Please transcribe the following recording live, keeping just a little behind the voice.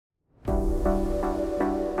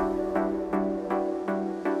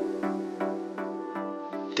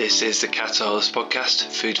This is the Catalyst Podcast,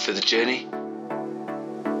 Food for the Journey.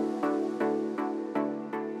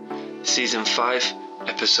 Season 5,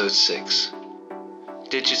 Episode 6.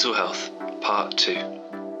 Digital Health, Part 2.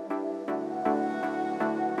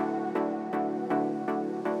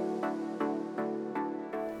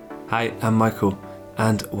 Hi, I'm Michael,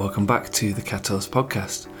 and welcome back to the Catalyst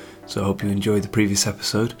Podcast. So I hope you enjoyed the previous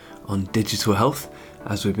episode on digital health,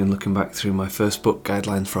 as we've been looking back through my first book,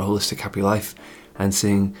 Guidelines for a Holistic Happy Life, and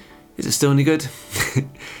seeing, is it still any good? Do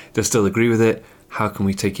I still agree with it? How can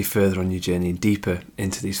we take you further on your journey and deeper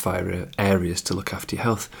into these 5 areas to look after your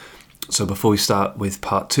health? So before we start with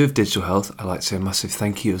part 2 of digital health, I'd like to say a massive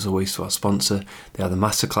thank you as always to our sponsor. They are the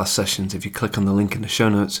masterclass sessions. If you click on the link in the show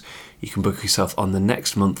notes, you can book yourself on the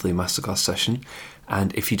next monthly masterclass session.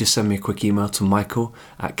 And if you just send me a quick email to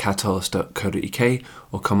michael@catalyst.co.uk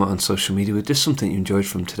or comment on social media with just something you enjoyed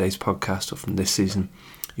from today's podcast or from this season,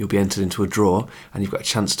 you'll be entered into a draw and you've got a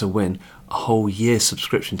chance to win a whole year's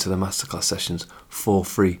subscription to the masterclass sessions for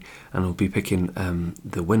free. And we'll be picking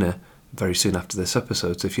the winner very soon after this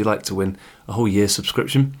episode. So if you'd like to win a whole year's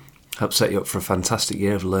subscription, help set you up for a fantastic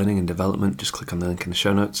year of learning and development, just click on the link in the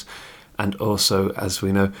show notes. And also, as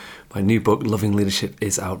we know, my new book, Loving Leadership,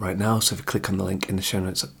 is out right now. So if you click on the link in the show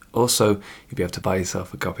notes, also, you'll be able to buy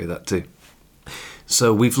yourself a copy of that too.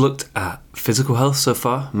 So we've looked at physical health so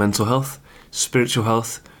far, mental health, spiritual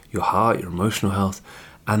health, your heart, your emotional health,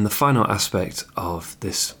 and the final aspect of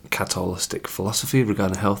this catalytic philosophy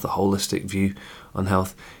regarding health, the holistic view on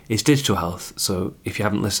health, is digital health. So if you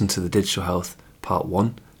haven't listened to the digital health part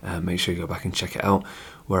 1, make sure you go back and check it out,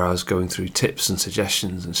 where I was going through tips and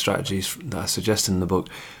suggestions and strategies that I suggested in the book,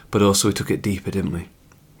 but also we took it deeper, didn't we?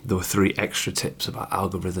 There were 3 extra tips about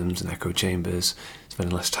algorithms and echo chambers,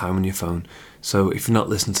 spending less time on your phone. So if you've not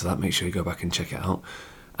listened to that, make sure you go back and check it out.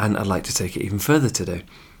 And I'd like to take it even further today.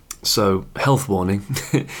 So, health warning,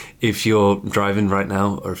 if you're driving right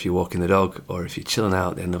now, or if you're walking the dog, or if you're chilling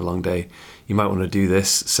out at the end of a long day, you might want to do this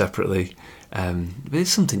separately. But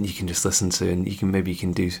it's something you can just listen to, and you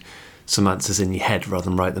can do some answers in your head rather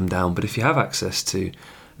than write them down. But if you have access to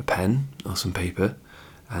a pen or some paper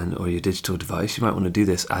or your digital device, you might want to do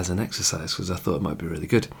this as an exercise, because I thought it might be really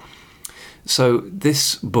good. So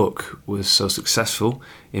this book was so successful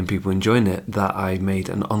in people enjoying it that I made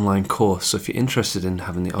an online course. So if you're interested in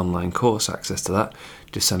having the online course, access to that,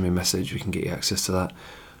 just send me a message, we can get you access to that.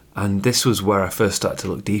 And this was where I first started to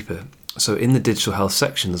look deeper. So in the digital health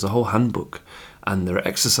section, there's a whole handbook and there are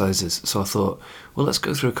exercises. So I thought, well, let's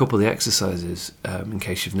go through a couple of the exercises in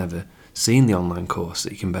case you've never seen the online course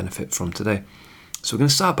that you can benefit from today. So we're going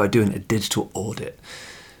to start by doing a digital audit.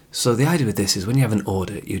 So the idea with this is when you have an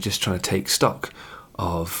audit, you're just trying to take stock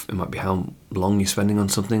of, it might be how long you're spending on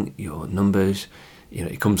something, your numbers,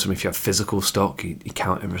 it comes from if you have physical stock, you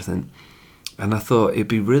count everything. And I thought it'd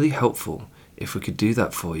be really helpful if we could do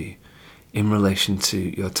that for you in relation to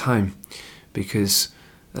your time, because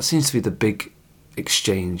that seems to be the big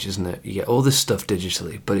exchange, isn't it? You get all this stuff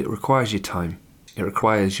digitally, but it requires your time. It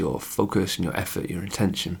requires your focus and your effort, your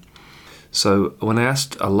intention. So when I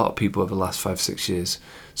asked a lot of people over the last 5-6 years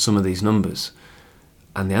some of these numbers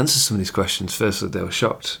and the answers to some of these questions, firstly they were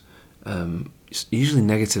shocked, usually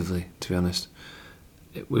negatively, to be honest,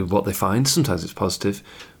 with what they find. Sometimes it's positive,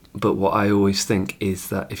 but what I always think is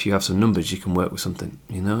that if you have some numbers, you can work with something.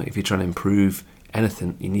 If you're trying to improve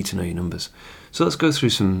anything, you need to know your numbers. So let's go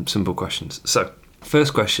through some simple questions. So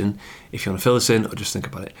first question, if you want to fill this in or just think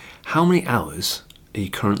about it, how many hours are you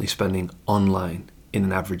currently spending online in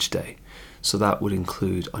an average day? So that would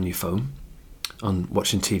include on your phone, on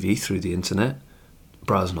watching TV through the internet,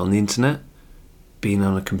 browsing on the internet, being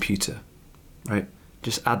on a computer, right?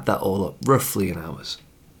 Just add that all up, roughly in hours.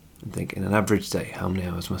 And think, in an average day, how many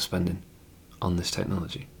hours am I spending on this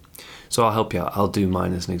technology? So I'll help you out. I'll do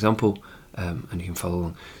mine as an example, and you can follow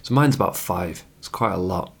along. So mine's about 5. It's quite a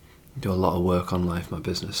lot. I do a lot of work online for my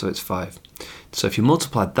business, so it's 5. So if you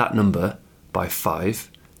multiply that number by 5,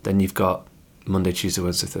 then you've got Monday, Tuesday,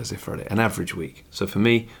 Wednesday, Thursday, Friday, an average week. So for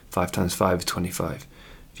me, 5 times 5 is 25.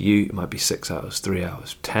 For you, it might be 6 hours, 3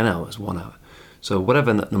 hours, 10 hours, 1 hour. So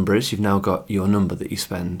whatever that number is, you've now got your number that you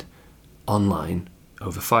spend online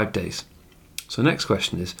over 5 days. So next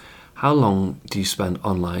question is, how long do you spend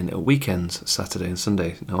online at weekends, Saturday and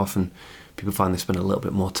Sunday? Now often people find they spend a little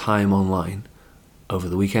bit more time online over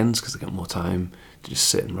the weekends because they get more time to just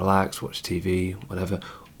sit and relax, watch TV, whatever.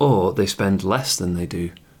 Or they spend less than they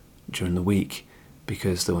do during the week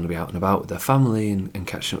because they want to be out and about with their family and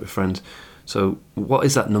catching up with friends. So what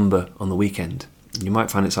is that number on the weekend? You might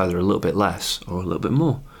find it's either a little bit less or a little bit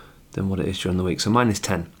more than what it is during the week. So mine is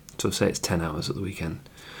 10. So say it's 10 hours at the weekend.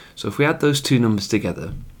 So if we add those two numbers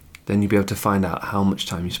together, then you'll be able to find out how much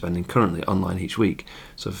time you're spending currently online each week.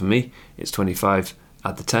 So for me, it's 25,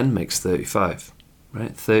 add the 10 makes 35,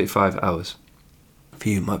 right? 35 hours. For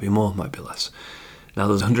you, it might be more, it might be less. Now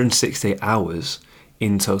there's 168 hours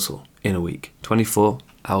in total in a week. 24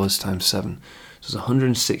 hours times 7. So it's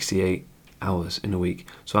 168 hours in a week.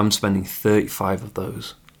 So I'm spending 35 of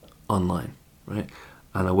those online, right?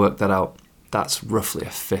 And I worked that out. That's roughly a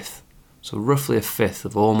fifth. So roughly a fifth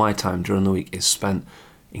of all my time during the week is spent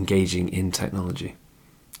engaging in technology.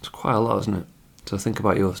 It's quite a lot, isn't it? So think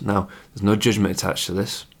about yours. Now, there's no judgment attached to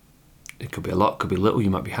this. It could be a lot, could be little. You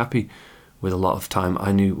might be happy with a lot of time.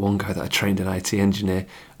 I knew one guy that I trained an IT engineer,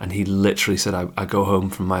 and he literally said, I go home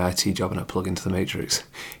from my IT job and I plug into the Matrix.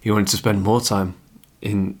 He wanted to spend more time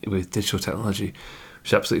with digital technology, which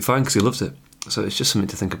is absolutely fine because he loves it. So it's just something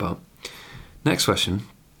to think about. Next question.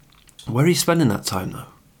 Where are you spending that time though?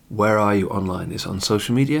 Where are you online? Is it on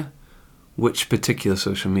social media? Which particular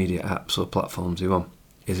social media apps or platforms are you on?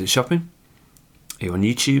 Is it shopping? Are you on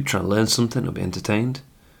YouTube trying to learn something or be entertained?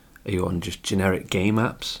 Are you on just generic game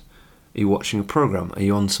apps? Are you watching a program? Are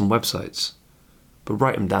you on some websites? But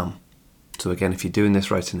write them down. So again, if you're doing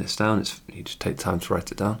this, writing this down, you just take time to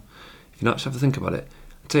write it down. If you not, just have to think about it.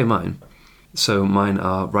 I'll tell you mine. So mine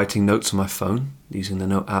are writing notes on my phone using the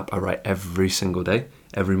Note app. I write every single day,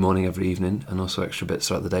 every morning, every evening, and also extra bits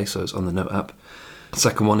throughout the day, so it's on the Note app. The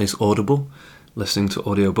second one is Audible, listening to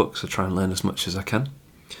audiobooks. I try and learn as much as I can.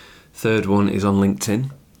 Third one is on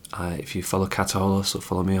LinkedIn. If you follow Cataholos or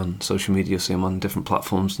follow me on social media, you'll see I'm on different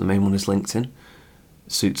platforms. The main one is LinkedIn.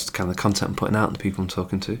 It suits the kind of content I'm putting out and the people I'm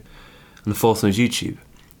talking to. And the fourth one is YouTube.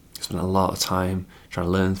 I spend a lot of time trying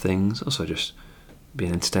to learn things, also just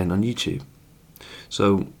being entertained on YouTube.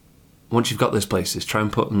 So once you've got those places, try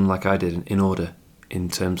and put them like I did in order in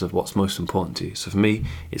terms of what's most important to you. So for me,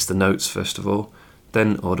 it's the notes first of all,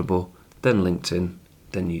 then Audible, then LinkedIn,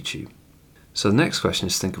 then YouTube. So the next question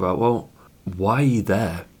is to think about, well, why are you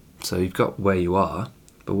there? So you've got where you are,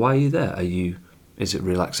 but why are you there? Is it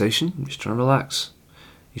relaxation? You're just trying to relax?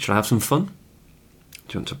 Are you trying to have some fun?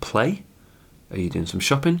 Do you want to play? Are you doing some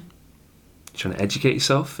shopping? Are you trying to educate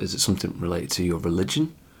yourself? Is it something related to your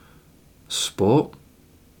religion? Sport?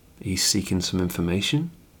 Are you seeking some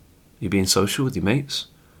information? Are you being social with your mates?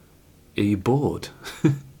 Are you bored?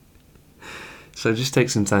 So just take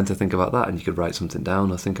some time to think about that, and you could write something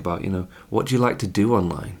down or think about, what do you like to do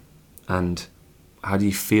online? And how do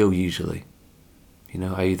you feel usually?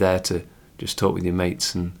 Are you there to just talk with your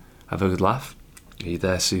mates and have a good laugh? Are you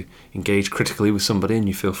there to engage critically with somebody and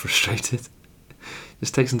you feel frustrated?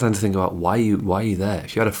 Just take some time to think about why are you there?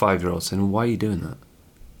 If you had a 5-year-old saying, why are you doing that?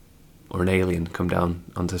 Or an alien come down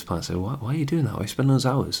onto this planet and say, why are you doing that? Why are you spending those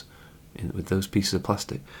hours with those pieces of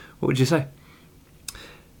plastic? What would you say?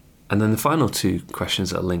 And then the final two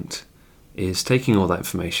questions that are linked is taking all that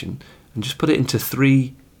information and just put it into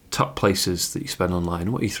 3 top places that you spend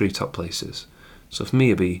online. What are your 3 top places? So for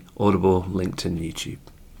me, it'd be Audible, LinkedIn, YouTube.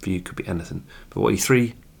 For you, it could be anything. But what are your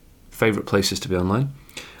 3 favourite places to be online?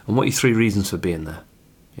 And what are your 3 reasons for being there?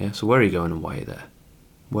 Yeah. So where are you going and why are you there?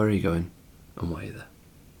 Where are you going and why are you there?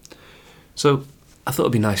 So I thought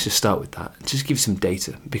it'd be nice to start with that, just give you some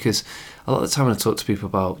data, because a lot of the time when I talk to people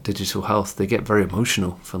about digital health, they get very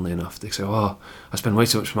emotional, funnily enough. They say, I spend way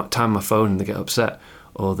too much time on my phone, and they get upset,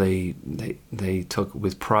 or they talk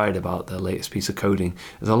with pride about their latest piece of coding.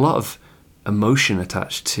 There's a lot of emotion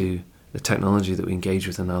attached to the technology that we engage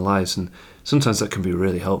with in our lives, and sometimes that can be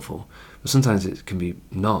really helpful, but sometimes it can be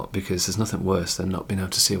not, because there's nothing worse than not being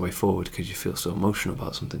able to see a way forward because you feel so emotional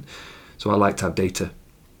about something. So I like to have data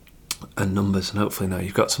and numbers, and hopefully now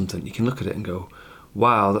you've got something you can look at it and go,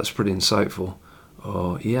 wow, that's pretty insightful,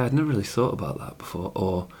 or yeah, I'd never really thought about that before,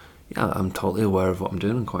 or yeah, I'm totally aware of what I'm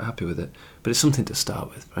doing, I'm quite happy with it. But it's something to start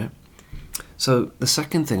with, right? So the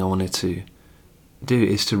second thing I wanted to do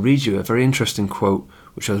is to read you a very interesting quote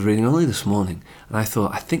which I was reading only this morning, and I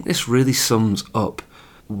think this really sums up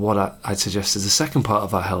what I'd suggest is the second part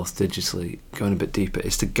of our health digitally, going a bit deeper,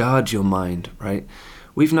 is to guard your mind, right?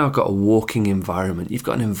 We've now got a walking environment. You've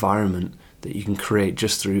got an environment that you can create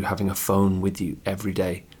just through having a phone with you every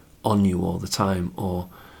day, on you all the time, or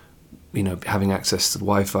having access to the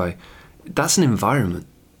Wi-Fi. That's an environment.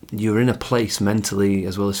 You're in a place mentally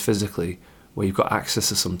as well as physically where you've got access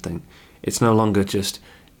to something. It's no longer just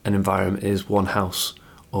an environment, it is one house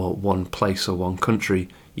or one place or one country.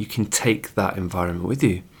 You can take that environment with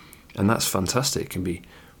you, and that's fantastic. It can be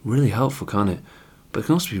really helpful, can't it? But it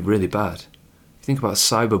can also be really bad. Think about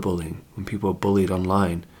cyberbullying, when people are bullied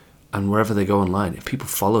online, and wherever they go online, if people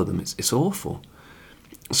follow them, it's awful.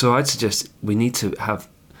 So I'd suggest we need to have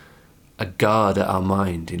a guard at our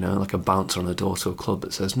mind, like a bouncer on the door to a club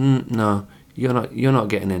that says, no, You're not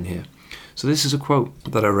getting in here. So this is a quote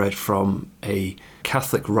that I read from a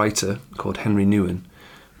Catholic writer called Henry Nouwen.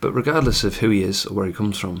 But regardless of who he is or where he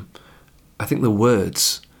comes from, I think the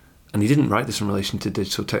words, and he didn't write this in relation to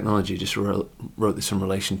digital technology, he just wrote this in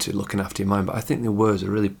relation to looking after your mind, but I think the words are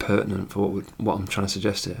really pertinent for what I'm trying to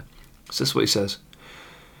suggest here. So this is what he says.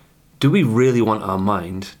 Do we really want our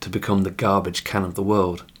mind to become the garbage can of the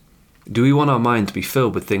world? Do we want our mind to be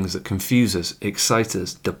filled with things that confuse us, excite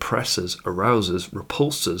us, depress us, arouse us,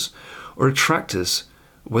 repulse us, or attract us,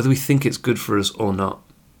 whether we think it's good for us or not?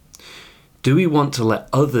 Do we want to let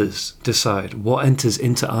others decide what enters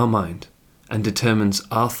into our mind and determines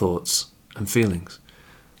our thoughts and feelings?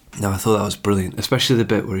 Now, I thought that was brilliant, especially the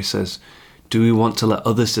bit where he says, do we want to let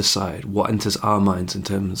others decide what enters our minds and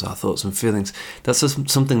determines our thoughts and feelings? That's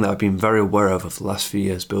something that I've been very aware of over the last few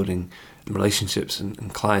years, building relationships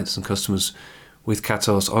and clients and customers with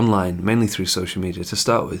Katos online, mainly through social media to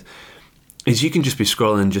start with, is you can just be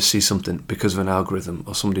scrolling and just see something because of an algorithm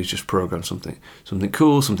or somebody's just programmed something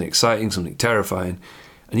cool, something exciting, something terrifying,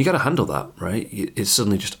 and you got to handle that, right? It's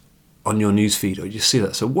suddenly just on your news feed or you see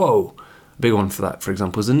that. So, whoa, a big one for that, for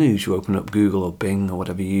example, is the news. You open up Google or Bing or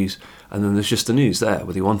whatever you use, and then there's just the news there,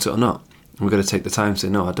 whether you want it or not. And we've got to take the time to say,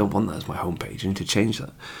 no, I don't want that as my homepage. You need to change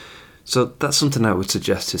that. So that's something I would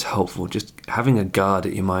suggest is helpful, just having a guard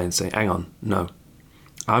at your mind saying, hang on, no,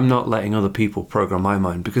 I'm not letting other people program my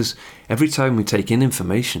mind, because every time we take in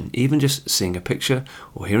information, even just seeing a picture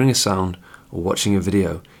or hearing a sound or watching a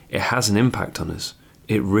video, it has an impact on us.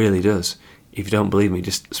 It really does. If you don't believe me,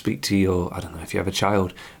 just speak to your, I don't know, if you have a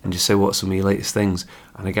child and just say what's some of your latest things.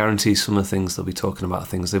 And I guarantee some of the things they'll be talking about are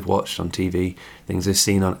things they've watched on TV, things they've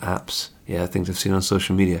seen on apps, things they've seen on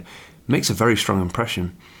social media. It makes a very strong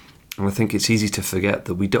impression. And I think it's easy to forget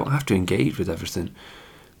that we don't have to engage with everything.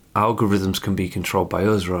 Algorithms can be controlled by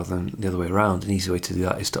us rather than the other way around. An easy way to do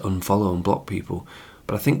that is to unfollow and block people.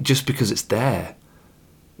 But I think just because it's there,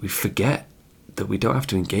 we forget that we don't have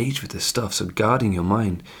to engage with this stuff. So guarding your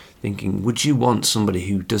mind, thinking, would you want somebody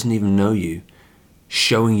who doesn't even know you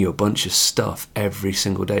showing you a bunch of stuff every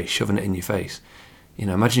single day, shoving it in your face? You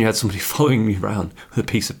know, imagine you had somebody following you around with a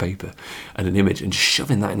piece of paper and an image and just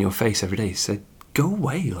shoving that in your face every day. You say, go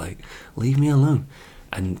away, leave me alone.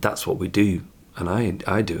 And that's what we do, and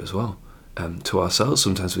I do as well, to ourselves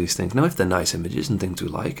sometimes with these things. Now, if they're nice images and things we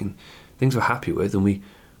like and things we're happy with, and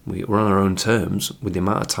we're on our own terms with the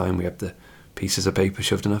amount of time we have the pieces of paper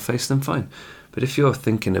shoved in our face, then fine. But if you're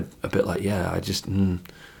thinking a bit like, it's a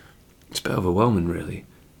bit overwhelming, really,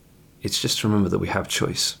 it's just to remember that we have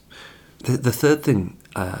choice. The third thing,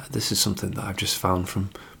 this is something that I've just found from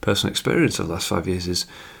personal experience over the last 5 years, is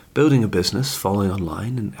building a business, following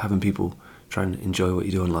online and having people try and enjoy what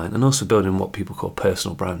you do online, and also building what people call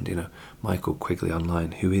personal brand, Michael Quigley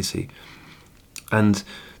online, who is he? And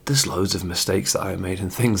there's loads of mistakes that I made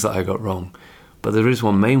and things that I got wrong, but there is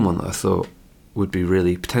one main one that I thought would be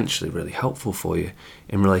potentially really helpful for you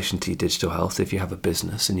in relation to your digital health if you have a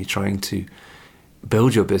business and you're trying to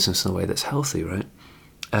build your business in a way that's healthy, right?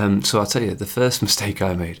 So I'll tell you, the first mistake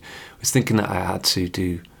I made was thinking that I had to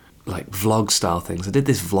do vlog style things. I did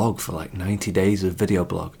this vlog for 90 days of video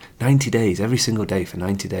blog, 90 days, every single day for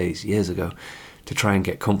 90 days years ago, to try and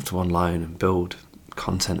get comfortable online and build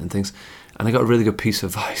content and things. And I got a really good piece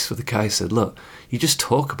of advice where the guy said, look, you just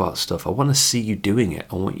talk about stuff. I want to see you doing it.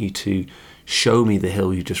 I want you to show me the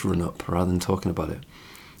hill you just run up rather than talking about it.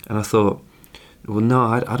 And I thought, well, no,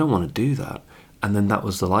 I don't want to do that. And then that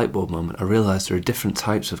was the light bulb moment. I realized there are different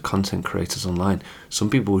types of content creators online. Some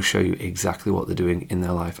people will show you exactly what they're doing in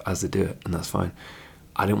their life as they do it, and that's fine.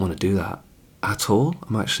 I didn't want to do that at all.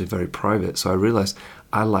 I'm actually very private. So I realized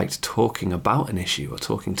I liked talking about an issue or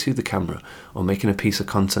talking to the camera or making a piece of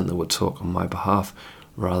content that would talk on my behalf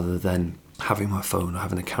rather than having my phone or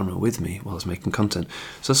having a camera with me while I was making content.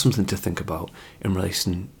 So that's something to think about in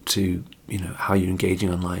relation to, how you're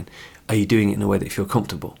engaging online. Are you doing it in a way that you feel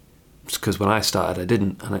comfortable? Because when I started, I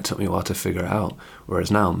didn't, and it took me a while to figure it out.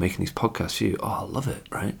 Whereas now I'm making these podcasts for you. Oh, I love it,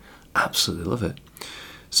 right? Absolutely love it.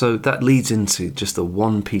 So that leads into just the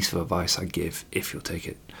one piece of advice I give, if you'll take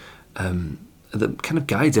it, that kind of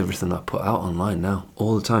guides everything I put out online now,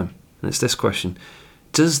 all the time. And it's this question: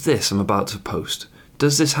 does this I'm about to post,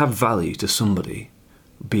 does this have value to somebody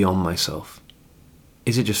beyond myself?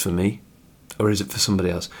 Is it just for me, or is it for somebody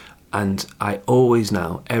else? And I always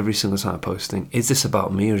now, every single time I post a thing, is this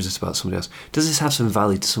about me or is this about somebody else? Does this have some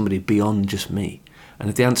value to somebody beyond just me? And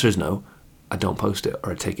if the answer is no, I don't post it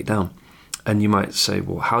or I take it down. And you might say,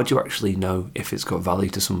 well, how do you actually know if it's got value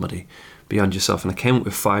to somebody beyond yourself? And I came up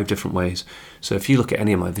with 5 different ways. So if you look at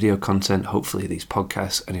any of my video content, hopefully these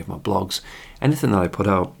podcasts, any of my blogs, anything that I put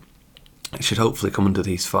out, it should hopefully come under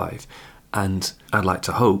these 5. And I'd like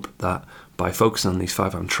to hope that by focusing on these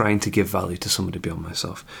 5, I'm trying to give value to somebody beyond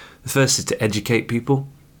myself. The first is to educate people.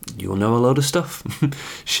 You'll know a load of stuff.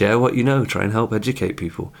 Share what you know. Try and help educate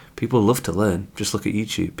people. People love to learn. Just look at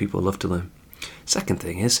YouTube. People love to learn. Second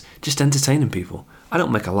thing is just entertaining people. I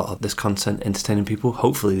don't make a lot of this content entertaining people.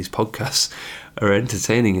 Hopefully these podcasts are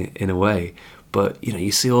entertaining in a way. But,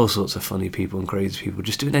 you see all sorts of funny people and crazy people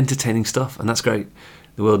just doing entertaining stuff. And that's great.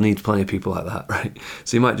 The world needs plenty of people like that, right?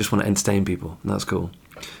 So you might just want to entertain people. And that's cool.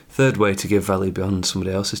 Third way to give value beyond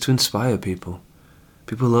somebody else is to inspire people.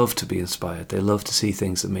 People love to be inspired. They love to see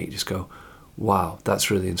things that make you just go, wow,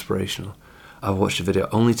 that's really inspirational. I watched a video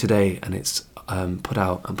only today, and it's put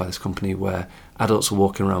out by this company where adults are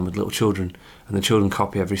walking around with little children, and the children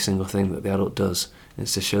copy every single thing that the adult does. And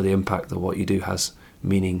it's to show the impact that what you do has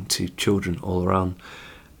meaning to children all around.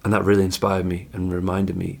 And that really inspired me and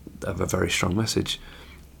reminded me of a very strong message.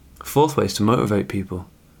 Fourth way is to motivate people.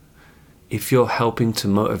 If you're helping to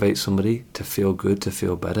motivate somebody to feel good, to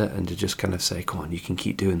feel better, and to just kind of say, come on, you can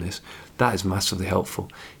keep doing this, that is massively helpful.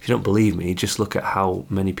 If you don't believe me, just look at how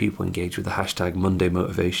many people engage with the hashtag Monday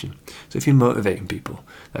Motivation. So if you're motivating people,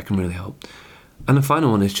 that can really help. And the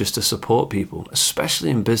final one is just to support people, especially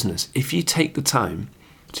in business. If you take the time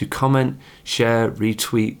to comment, share,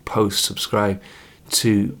 retweet, post, subscribe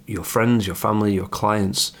to your friends, your family, your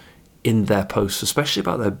clients in their posts, especially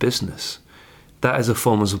about their business, that is a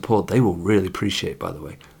form of support they will really appreciate, by the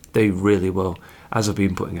way. They really will. As I've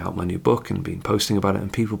been putting out my new book and been posting about it,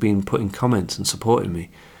 and people been putting comments and supporting me.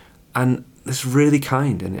 And it's really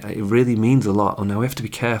kind, and it really means a lot. Oh, now we have to be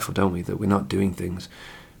careful, don't we, that we're not doing things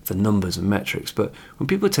for numbers and metrics. But when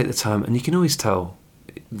people take the time, and you can always tell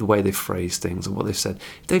the way they phrase things and what they've said,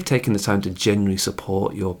 if they've taken the time to genuinely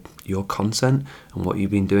support your content and what you've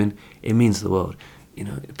been doing, it means the world.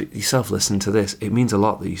 Yourself listening to this, it means a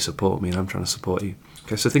lot that you support me and I'm trying to support you.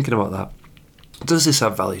 Okay, so thinking about that, does this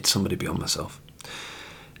have value to somebody beyond myself?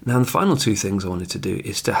 Now, the final 2 things I wanted to do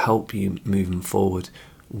is to help you moving forward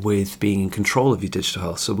with being in control of your digital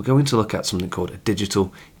health. So we're going to look at something called a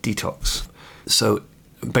digital detox. So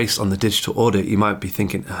based on the digital audit, you might be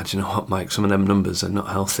thinking, do you know what, Mike, some of them numbers are not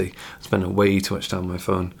healthy. I'm spending way too much time on my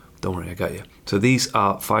phone. Don't worry, I got you. So these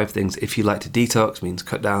are 5 things. If you like to detox, means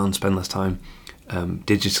cut down, spend less time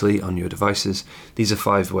digitally on your devices. These are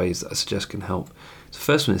 5 ways that I suggest can help. So the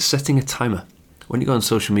first one is setting a timer. When you go on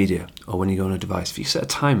social media or when you go on a device, if you set a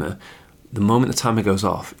timer, the moment the timer goes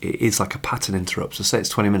off, it is like a pattern interrupt. So say it's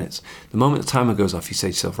 20 minutes. The moment the timer goes off, you say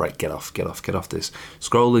to yourself, right, get off this.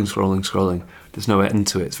 Scrolling. There's no end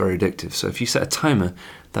to it. It's very addictive. So if you set a timer,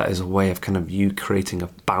 that is a way of kind of you creating a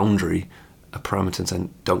boundary, a parameter, and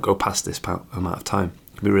saying, don't go past this amount of time.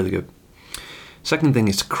 It can be really good. Second thing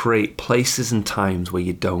is to create places and times where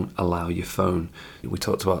you don't allow your phone. We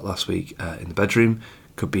talked about last week in the bedroom,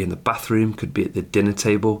 could be in the bathroom, could be at the dinner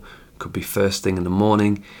table, could be first thing in the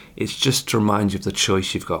morning. It's just to remind you of the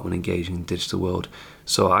choice you've got when engaging in the digital world.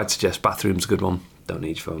 So I'd suggest bathroom's a good one. Don't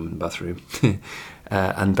need your phone in the bathroom.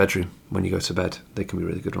 And bedroom, when you go to bed, they can be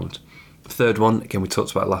really good ones. Third one, again, we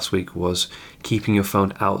talked about last week, was keeping your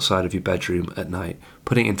phone outside of your bedroom at night,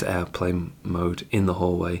 putting it into airplane mode in the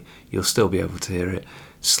hallway. You'll still be able to hear it.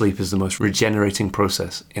 Sleep is the most regenerating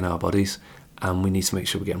process in our bodies, and we need to make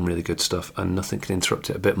sure we're getting really good stuff, and nothing can interrupt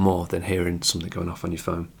it a bit more than hearing something going off on your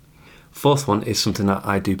phone. Fourth one is something that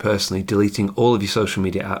I do personally, deleting all of your social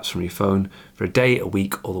media apps from your phone for a day, a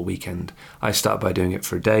week, or the weekend. I start by doing it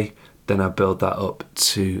for a day. Then I build that up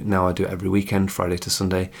to now I do it every weekend, Friday to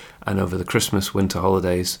Sunday, and over the Christmas, winter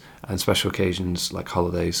holidays, and special occasions like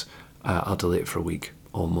holidays, I'll delete it for a week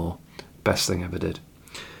or more. Best thing I ever did.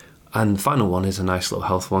 And the final one is a nice little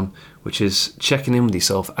health one, which is checking in with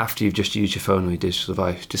yourself after you've just used your phone or your digital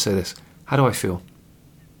device. Just say this: how do I feel?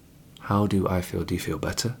 How do I feel? Do you feel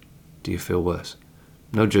better? Do you feel worse?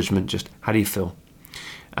 No judgment, just how do you feel?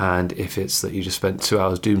 And if it's that you just spent 2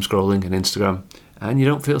 hours doom scrolling on Instagram and you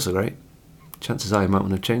don't feel so great, chances are you might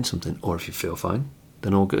want to change something. Or if you feel fine,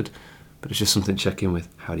 then all good. But it's just something to check in with.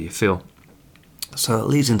 How do you feel? So it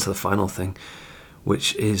leads into the final thing,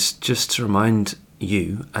 which is just to remind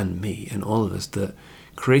you and me and all of us that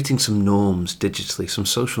creating some norms digitally, some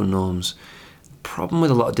social norms. The problem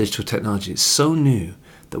with a lot of digital technology, it's so new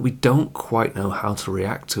that we don't quite know how to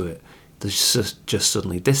react to it. There's just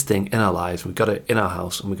suddenly this thing in our lives, we've got it in our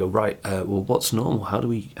house, and we go, right, well, what's normal? How do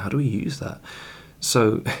we use that?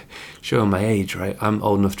 So, showing my age, right, I'm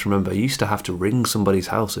old enough to remember I used to have to ring somebody's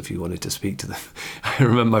house if you wanted to speak to them. I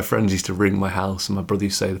remember my friends used to ring my house, and my brother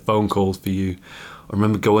used to say, the phone call's for you. I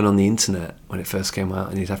remember going on the internet when it first came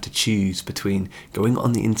out, and you'd have to choose between going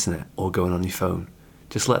on the internet or going on your phone.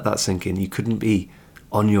 Just let that sink in. You couldn't be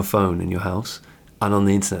on your phone in your house and on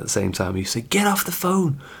the internet at the same time. You say, get off the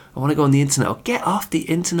phone, I want to go on the internet, or get off the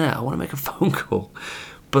internet, I want to make a phone call.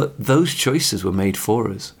 But those choices were made for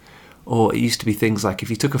us. Or it used to be things like, if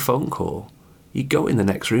you took a phone call, you'd go in the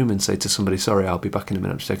next room and say to somebody, sorry, I'll be back in a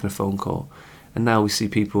minute, I'm just taking a phone call. And now we see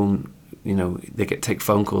people, they take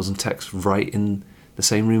phone calls and texts right in the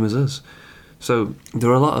same room as us. So there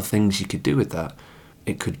are a lot of things you could do with that.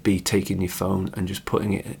 It could be taking your phone and just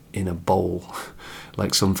putting it in a bowl,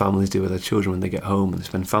 like some families do with their children when they get home and they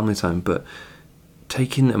spend family time. But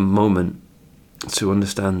taking a moment to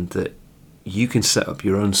understand that you can set up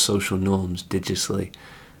your own social norms digitally.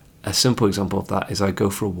 A simple example of that is I go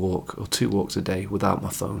for a walk or 2 walks a day without my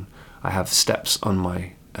phone. I have steps on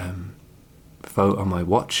my phone, on my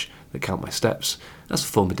watch, that count my steps. That's a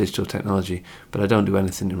form of digital technology, but I don't do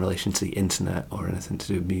anything in relation to the internet or anything to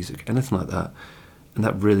do with music, anything like that. And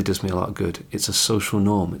that really does me a lot of good. It's a social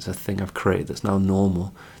norm. It's a thing I've created that's now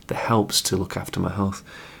normal, that helps to look after my health.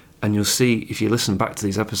 And you'll see, if you listen back to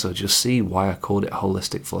these episodes, you'll see why I called it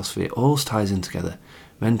holistic philosophy. It all ties in together.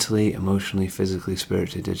 Mentally, emotionally, physically,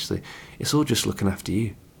 spiritually, digitally. It's all just looking after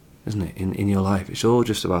you, isn't it? In your life. It's all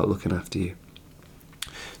just about looking after you.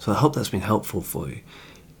 So I hope that's been helpful for you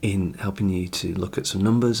in helping you to look at some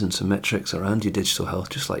numbers and some metrics around your digital health,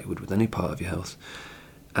 just like you would with any part of your health.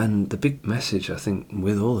 And the big message, I think,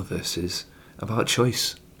 with all of this is about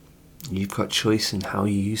choice. You've got choice in how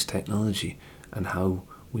you use technology and how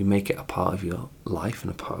we make it a part of your life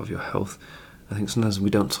and a part of your health. I think sometimes we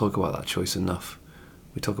don't talk about that choice enough.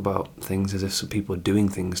 We talk about things as if some people are doing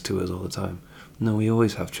things to us all the time. No, we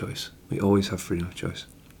always have choice. We always have freedom of choice.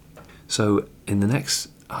 So in the next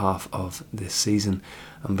half of this season,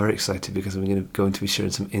 I'm very excited because I'm going to be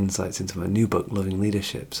sharing some insights into my new book, Loving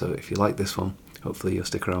Leadership. So if you like this one, hopefully you'll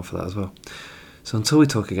stick around for that as well. So until we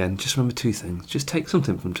talk again, just remember 2 things. Just take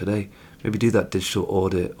something from today. Maybe do that digital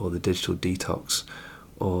audit or the digital detox,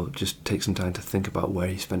 or just take some time to think about where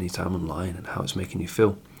you spend your time online and how it's making you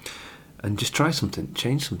feel. And just try something,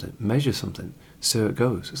 change something, measure something, see how it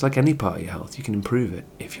goes. It's like any part of your health. You can improve it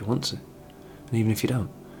if you want to. And even if you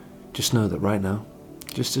don't, just know that right now,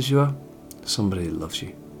 just as you are, somebody loves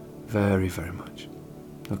you very, very much.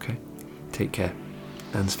 Okay? Take care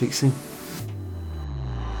and speak soon.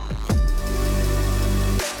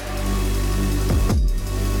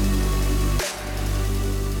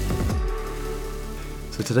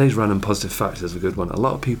 So today's random positive fact is a good one. A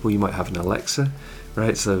lot of people, you might have an Alexa,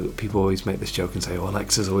 right? So people always make this joke and say, oh,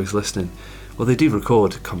 Alexa's always listening. Well, they do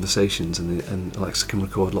record conversations, and Alexa can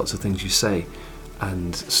record lots of things you say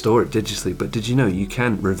and store it digitally. But did you know you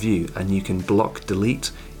can review and you can block,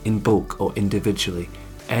 delete in bulk or individually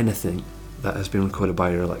anything that has been recorded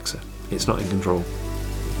by your Alexa? It's not in control.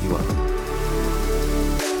 You are.